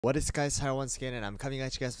What is guys, Tyler once again, and I'm coming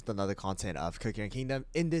at you guys with another content of Cooking Kingdom.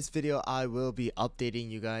 In this video, I will be updating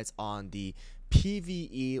you guys on the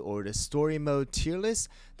PVE or the story mode tier list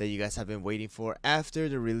that you guys have been waiting for after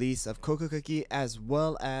the release of Cocoa Cookie, as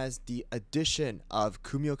well as the addition of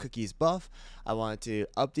Kumiho Cookie's buff. I wanted to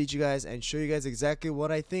update you guys and show you guys exactly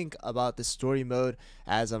what I think about the story mode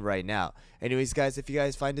as of right now. Anyways guys, if you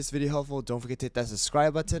guys find this video helpful, don't forget to hit that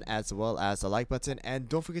subscribe button as well as the like button, and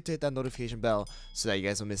don't forget to hit that notification bell so that you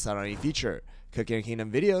guys don't miss out on any future Cooking Kingdom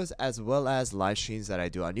videos as well as live streams that I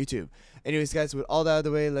do on YouTube. Anyways guys, with all that out of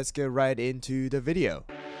the way, let's get right into the video.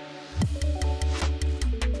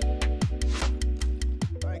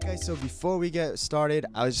 So before we get started,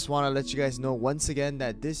 I just want to let you guys know once again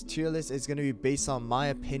that this tier list is going to be based on my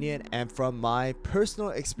opinion and from my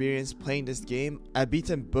personal experience playing this game. I've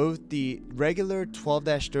beaten both the regular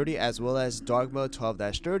 12-30 as well as dark mode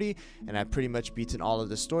 12-30, and I've pretty much beaten all of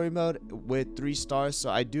the story mode with 3 stars,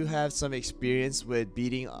 so I do have some experience with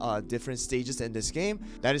beating different stages in this game.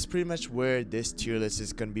 That is pretty much where this tier list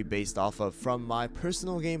is going to be based off of, from my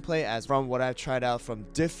personal gameplay as from what I've tried out from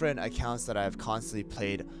different accounts that I've constantly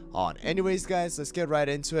played on. Anyways guys, let's get right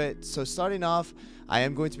into it. So starting off, I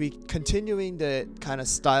am going to be continuing the kind of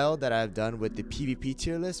style that I've done with the PvP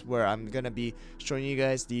tier list, where I'm going to be showing you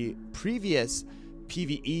guys the previous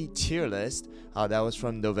PVE tier list that was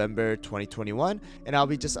from November 2021, and I'll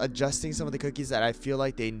be just adjusting some of the cookies that I feel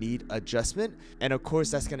like they need adjustment, and of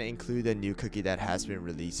course that's going to include a new cookie that has been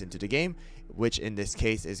released into the game, which in this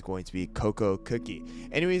case is going to be Cocoa Cookie.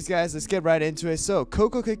 Anyways guys, let's get right into it. So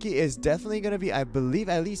Cocoa Cookie is definitely going to be, I believe,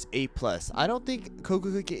 at least A+. I don't think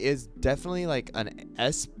Cocoa Cookie is definitely like an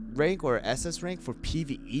S rank or SS rank for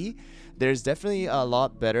PvE. There's definitely a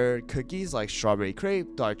lot better cookies like strawberry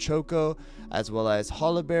crepe, dark choco, as well as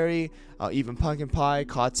hollowberry, even pumpkin pie,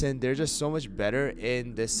 cotton. They're just so much better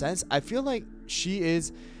in this sense. I feel like she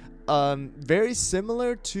is very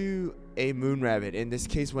similar to a moon rabbit in this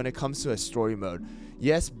case when it comes to a story mode.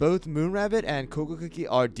 Yes, both Moon Rabbit and Cocoa Cookie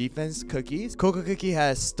are defense cookies. Cocoa Cookie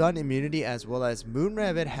has stun immunity, as well as Moon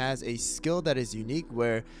Rabbit has a skill that is unique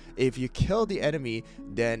where if you kill the enemy,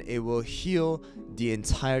 then it will heal the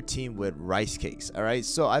entire team with rice cakes. Alright,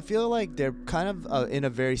 so I feel like they're kind of in a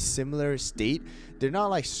very similar state. They're not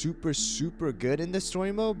like super good in the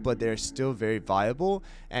story mode, but they're still very viable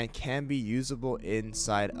and can be usable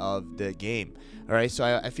inside of the game. Alright, so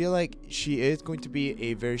I feel like she is going to be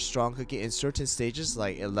a very strong cookie in certain stages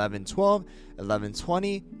like 11-12,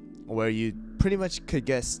 11-20, where you pretty much could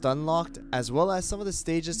get stun locked, as well as some of the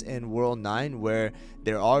stages in World 9 where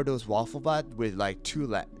there are those waffle bot with like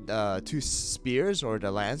two spears or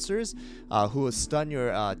the lancers who will stun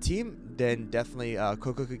your team. Then definitely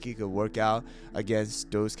Cocoa Cookie could work out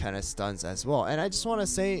against those kind of stuns as well. And I just want to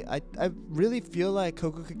say I really feel like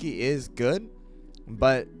Cocoa Cookie is good,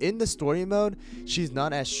 but in the story mode she's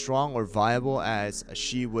not as strong or viable as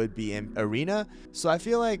she would be in arena. So I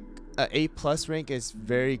feel like A+ rank is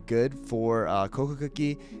very good for Cocoa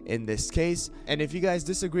Cookie in this case. And if you guys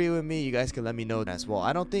disagree with me, you guys can let me know as well.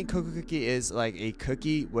 I don't think Cocoa Cookie is like a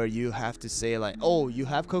cookie where you have to say like, oh, you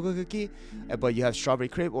have Cocoa Cookie but you have strawberry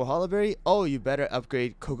crepe or hollowberry, oh, you better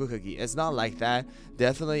upgrade Cocoa Cookie. It's not like that.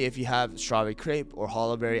 Definitely if you have strawberry crepe or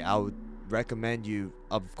hollowberry, I would recommend you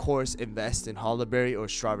of course invest in hollowberry or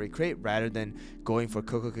strawberry crepe rather than going for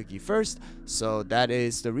Cocoa Cookie first. So that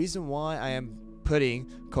is the reason why I am putting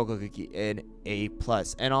Cocoa Cookie in A+.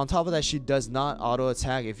 And on top of that, she does not auto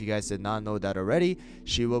attack. If you guys did not know that already,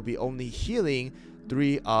 she will be only healing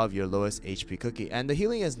 3 of your lowest HP cookie, and the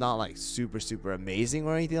healing is not like super amazing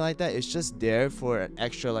or anything like that. It's just there for an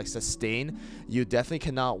extra like sustain. You definitely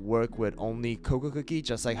cannot work with only Cocoa Cookie,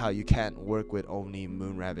 just like how you can't work with only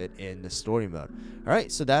Moon Rabbit in the story mode.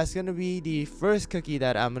 Alright, so that's gonna be the first cookie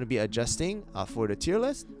that I'm gonna be adjusting for the tier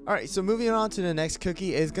list. Alright, so moving on to the next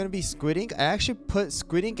cookie is gonna be Squid Ink. I actually put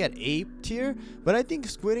Squid Ink at A tier, but I think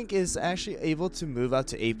Squid Ink is actually able to move out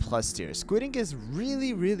to A+ tier. Squid Ink is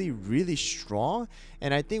really strong,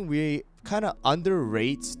 and I think we kind of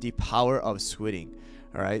underrate the power of Squid Ink.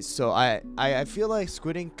 Alright, so I feel like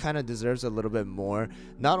Squid Ink kind of deserves a little bit more.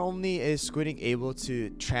 Not only is Squid Ink able to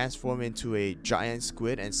transform into a giant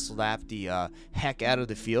squid and slap the heck out of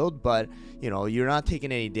the field, but you know, you're not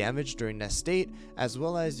taking any damage during that state, as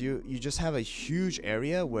well as you just have a huge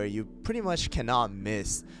area where you pretty much cannot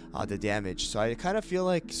miss the damage. So I kind of feel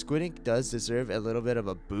like Squid Ink does deserve a little bit of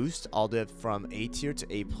a boost, all the way from A tier to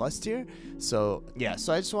A+ tier. So yeah,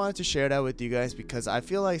 so I just wanted to share that with you guys because I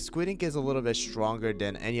feel like Squid Ink is a little bit stronger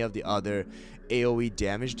than any of the other AoE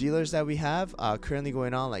damage dealers that we have currently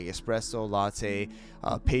going on, like espresso, latte,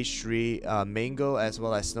 pastry, mango, as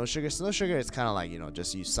well as snow sugar. Snow sugar is kind of like, you know,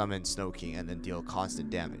 just you summon Snow King and then deal constant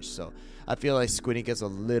damage. So I feel like Squid Ink is a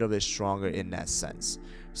little bit stronger in that sense.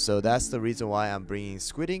 So that's the reason why I'm bringing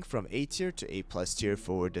Squid Ink from A tier to A+ tier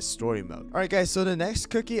for the story mode. Alright guys, so the next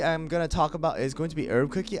cookie I'm gonna talk about is going to be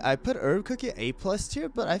Herb Cookie. I put Herb Cookie A+ tier,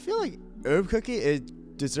 but I feel like Herb Cookie,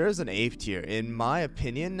 it deserves an A tier in my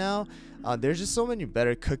opinion now. There's just so many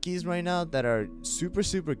better cookies right now that are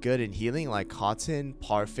super good in healing, like Cotton,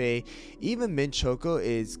 Parfait, even Mint Choco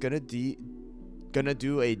is gonna do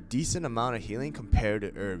a decent amount of healing compared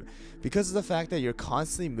to Herb. Because of the fact that you're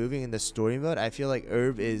constantly moving in the story mode, I feel like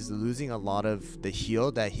Herb is losing a lot of the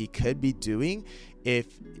heal that he could be doing if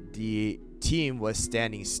the team was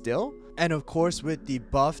standing still. And of course, with the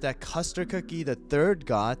buff that Custard Cookie the third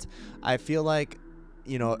got, I feel like,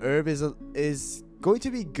 you know, Herb is going to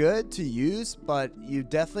be good to use, but you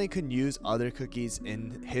definitely could use other cookies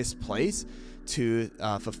in his place to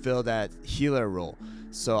fulfill that healer role.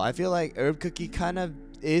 So I feel like Herb Cookie kind of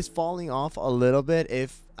is falling off a little bit.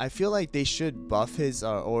 If I feel like they should buff his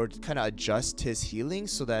or kind of adjust his healing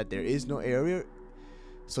so that there is no area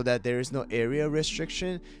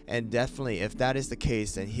restriction, and definitely if that is the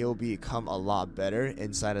case, then he'll become a lot better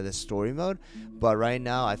inside of the story mode. But right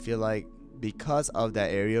now I feel like because of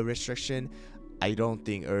that area restriction, I don't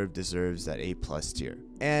think Herb deserves that A+ tier.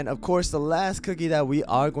 And of course, the last cookie that we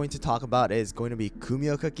are going to talk about is going to be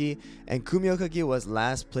Kumiho Cookie. And Kumiho Cookie was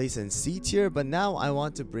last place in C tier, but now I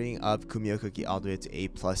want to bring up Kumiho Cookie all the way to A+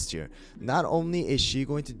 tier. Not only is she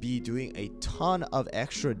going to be doing a ton of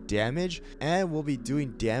extra damage, and will be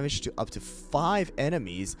doing damage to up to 5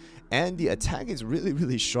 enemies, and the attack is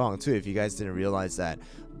really strong too, if you guys didn't realize that.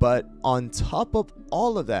 But on top of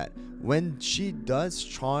all of that, when she does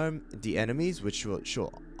charm the enemies, which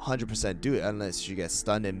she'll 100% do it unless she gets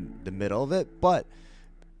stunned in the middle of it, but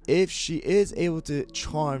if she is able to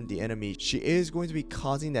charm the enemy, she is going to be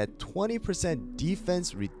causing that 20%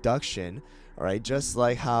 defense reduction. Alright, just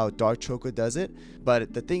like how Dark Choco does it.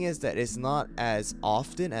 But the thing is that it's not as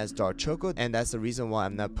often as Dark Choco, and that's the reason why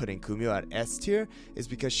I'm not putting Kumiho at S tier, is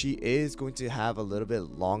because she is going to have a little bit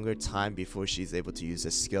longer time before she's able to use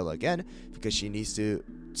the skill again, because she needs to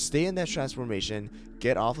stay in that transformation,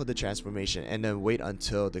 get off of the transformation, and then wait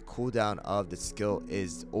until the cooldown of the skill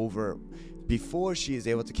is over before she is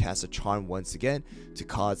able to cast a charm once again to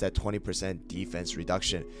cause that 20% defense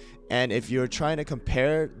reduction. And if you're trying to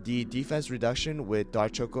compare the defense reduction with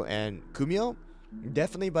Dark Choco and Kumiho,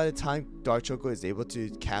 definitely by the time Dark Choco is able to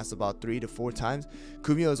cast about 3 to 4 times,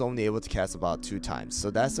 Kumiho is only able to cast about 2 times. So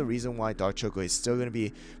that's the reason why Dark Choco is still going to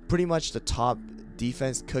be pretty much the top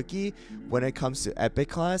defense cookie when it comes to epic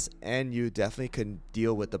class, and you definitely can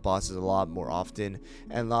deal with the bosses a lot more often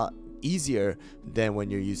and a lot easier than when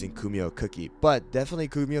you're using Kumiho Cookie. But definitely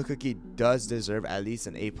Kumiho Cookie does deserve at least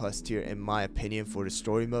an A+ tier in my opinion for the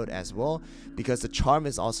story mode as well, because the charm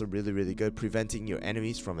is also really good, preventing your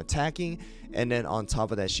enemies from attacking, and then on top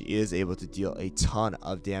of that, she is able to deal a ton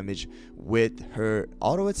of damage with her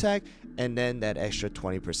auto attack, and then that extra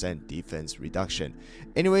 20% defense reduction.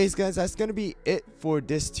 Anyways guys, that's gonna be it for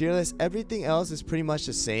this tier list. Everything else is pretty much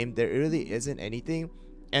the same. There really isn't anything.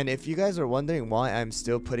 And if you guys are wondering why I'm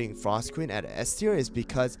still putting Frost Queen at S tier, is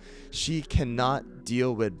because she cannot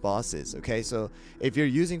deal with bosses. Okay, so if you're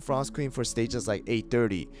using Frost Queen for stages like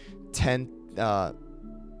 830,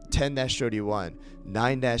 10-31,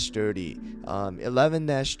 9-30,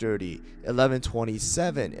 11-30,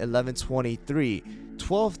 11-27, 11-23,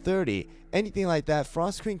 12-30, anything like that,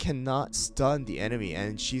 Frost Queen cannot stun the enemy,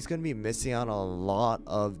 and she's gonna be missing out on a lot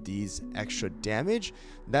of these extra damage.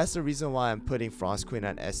 That's the reason why I'm putting Frost Queen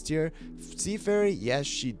at S tier. Sea Fairy, yes,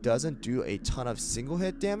 she doesn't do a ton of single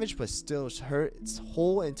hit damage, but still her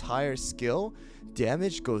whole entire skill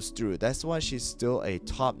damage goes through. That's why she's still a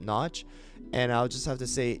top notch. And I'll just have to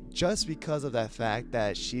say, just because of that fact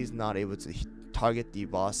that she's not able to target the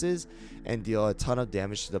bosses and deal a ton of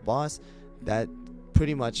damage to the boss, that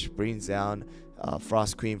pretty much brings down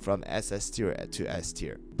Frost Queen from SS tier to S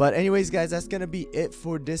tier. But anyways guys, that's gonna be it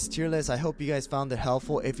for this tier list. I hope you guys found it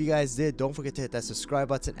helpful. If you guys did, don't forget to hit that subscribe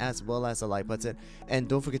button as well as the like button, and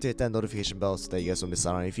don't forget to hit that notification bell so that you guys don't miss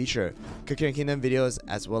out on any future Cookie and Kingdom videos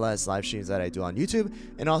as well as live streams that I do on YouTube.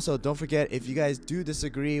 And also don't forget, if you guys do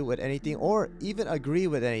disagree with anything or even agree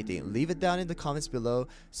with anything, leave it down in the comments below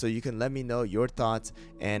so you can let me know your thoughts,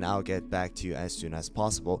 and I'll get back to you as soon as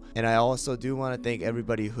possible. And I also do want to thank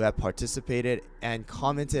everybody who have participated and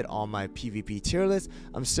commented on my PvP tier list.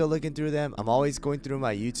 I'm still looking through them. I'm always going through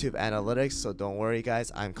my YouTube analytics, so don't worry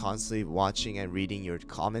guys, I'm constantly watching and reading your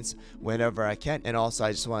comments whenever I can. And also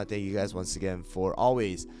I just want to thank you guys once again for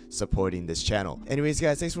always supporting this channel. Anyways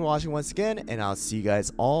guys, thanks for watching once again, and I'll see you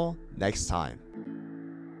guys all next time.